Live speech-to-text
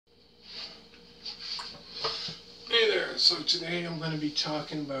So today I'm going to be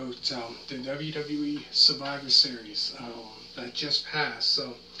talking about the WWE Survivor Series that just passed.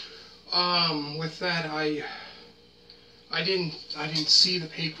 So with that, I didn't see the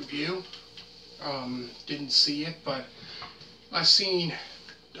pay-per-view. Didn't see it, but I seen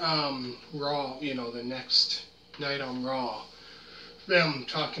Raw. You know, the next night on Raw, them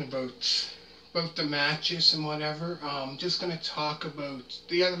talking about the matches and whatever. Just going to talk about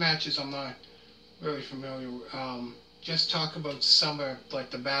the other matches. I'm not really familiar. Just talk about some of like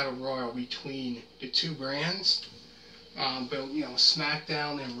the battle royal between the two brands, but you know,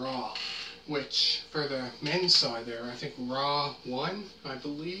 SmackDown and Raw. Which for the men's side there, I think Raw won, I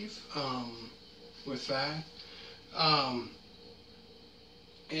believe, with that. And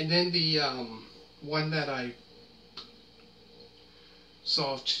then the one that I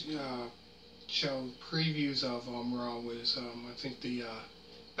saw show previews of on Raw was I think the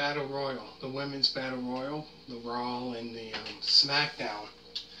Battle Royal, the Women's Battle Royal, the Raw and the SmackDown.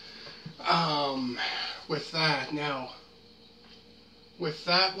 With that, now, with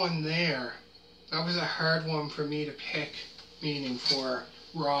that one there, that was a hard one for me to pick, meaning for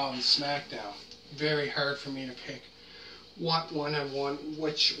Raw and SmackDown. Very hard for me to pick what one I want,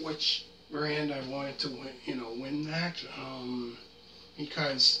 which brand I wanted to win, win that,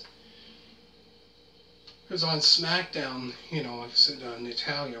 because on SmackDown, like I said,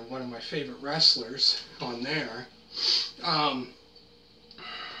 Natalya, one of my favorite wrestlers on there,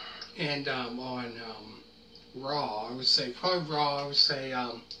 and on Raw, I would say, probably Raw, I would say,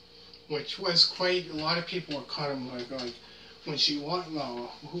 which was quite, a lot of people were kind of like when she won,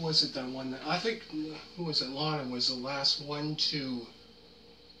 who was it that won that? I think, who was it, Lana was the last one to,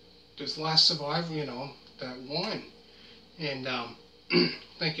 this last survivor, that won, and,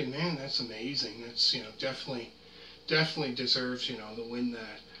 thinking, man, that's amazing. That's, definitely deserves, to win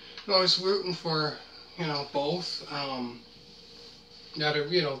that. I was rooting for, both, that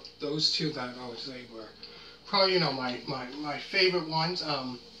are, those two that I would say were probably, my favorite ones,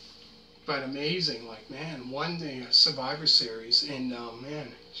 but amazing, like, man, won the Survivor Series, and,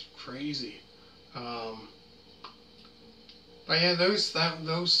 man, it's crazy. But yeah, those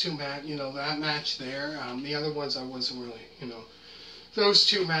two that match there, the other ones I wasn't really, those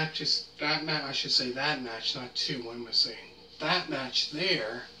two matches, I should say that match, not two, what am I saying? That match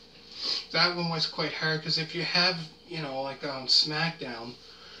there, that one was quite hard, because if you have, like on SmackDown,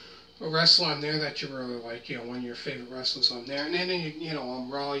 a wrestler on there that you really like, one of your favorite wrestlers on there, and then, on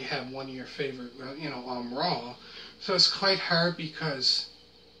Raw, you have one of your favorite, on Raw, so it's quite hard because,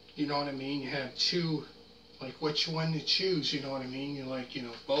 you know what I mean, you have two, like, which one to choose, you know what I mean, you like,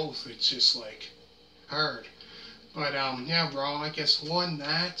 both, it's just, like, hard. But, yeah, Raw, I guess, won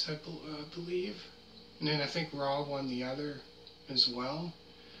that, I believe. And then I think Raw won the other as well.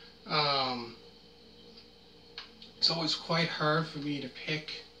 So it's quite hard for me to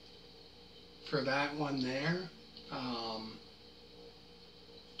pick for that one there.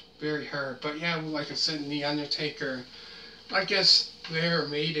 Very hard. But, yeah, like I said, The Undertaker, I guess, there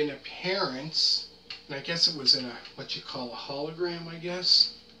made an appearance. And I guess it was in a, what you call a hologram, I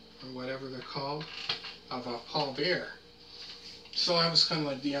guess, or whatever they're called, of Paul Bear. So that was kind of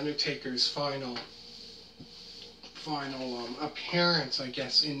like The Undertaker's final appearance, I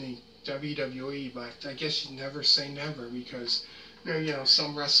guess, in the WWE. But I guess you never say never, because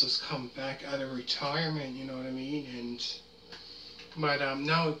some wrestlers come back out of retirement, you know what I mean? And but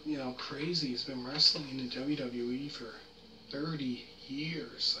now, Crazy has been wrestling in the WWE for 30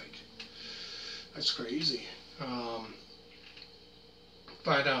 years. Like, that's crazy.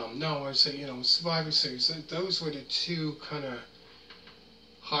 But, no, I would say, Survivor Series, those were the two kind of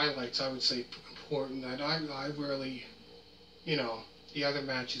highlights, I would say, important, that I really, the other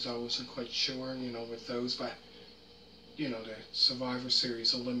matches I wasn't quite sure, with those, but, the Survivor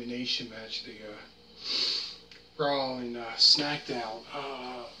Series elimination match, the Raw and SmackDown,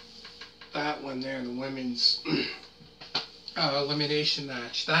 that one there, the women's elimination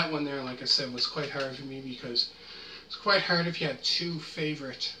match, that one there, like I said, was quite hard for me, because it's quite hard if you have two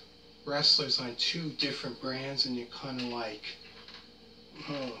favorite wrestlers on two different brands and you're kind of like,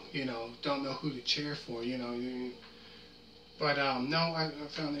 don't know who to cheer for, But, no, I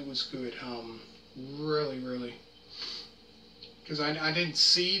found it was good. Really, really. Because I didn't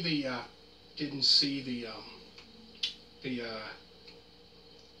see the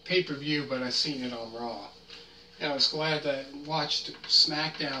pay-per-view, but I seen it on Raw. And I was glad that I watched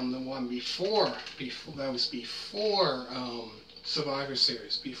SmackDown, the one before that was before Survivor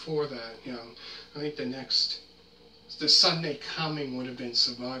Series. Before that, I think the Sunday coming would have been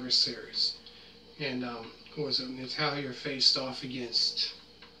Survivor Series. And who was it? Natalya faced off against,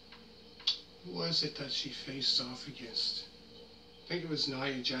 who was it that she faced off against? I think it was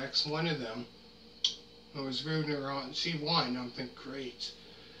Nia Jax, one of them. I was rooting her on. She won. I'm thinking, great.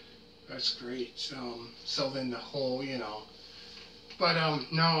 That's great. So then the whole, But,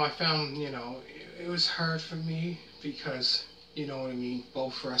 no, I found, it was hard for me because, you know what I mean,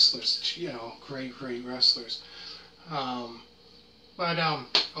 both wrestlers, great, great wrestlers. But,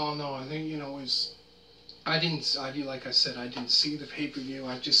 oh no, I think, like I said, I didn't see the pay-per-view.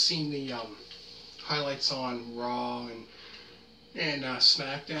 I just seen the, highlights on Raw and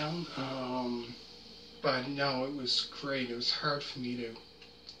SmackDown. But no, it was great. It was hard for me to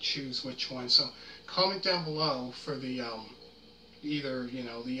choose which one. So comment down below for the, either,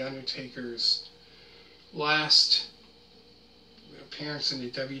 the Undertaker's last appearance in the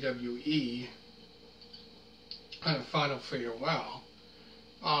WWE and a final farewell.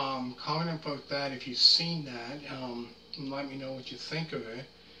 Comment about that if you've seen that, and let me know what you think of it,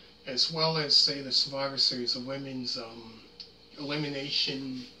 as well as, say, the Survivor Series, the women's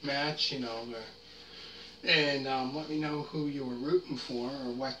elimination match, and let me know who you were rooting for,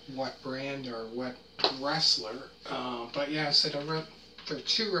 or what brand or what wrestler. But yeah, I said there are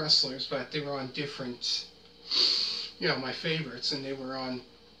two wrestlers, but they were on different, my favorites, and they were on.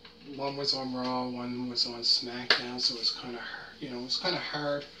 One was on Raw, one was on SmackDown, so it was kind of,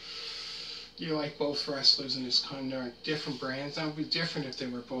 hard. You like both wrestlers, and it's kind of different brands. That would be different if they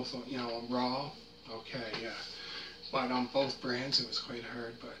were both, on Raw. Okay, yeah. But on both brands, it was quite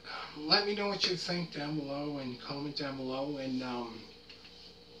hard. But let me know what you think down below, and comment down below, and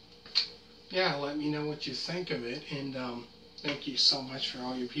yeah, let me know what you think of it. And thank you so much for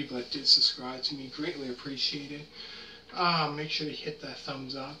all your people that did subscribe to me. Greatly appreciate it. Make sure to hit that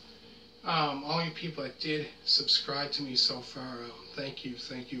thumbs up. All you people that did subscribe to me so far, thank you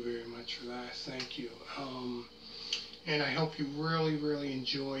very much for that. Thank you. And I hope you really, really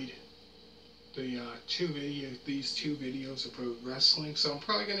enjoyed the these two videos about wrestling. So I'm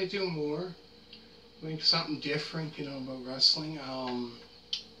probably going to do more, like something different, about wrestling.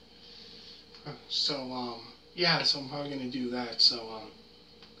 Yeah, so I'm probably going to do that. So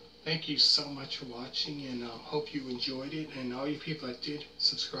thank you so much for watching, and hope you enjoyed it. And all you people that did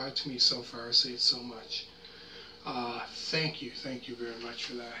subscribe to me so far, I say it so much. Thank you very much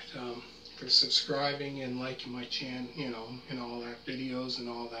for that. For subscribing and liking my channel, and all that, videos and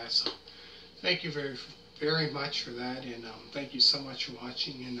all that. So thank you very, very much for that, and thank you so much for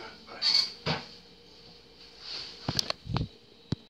watching, and bye.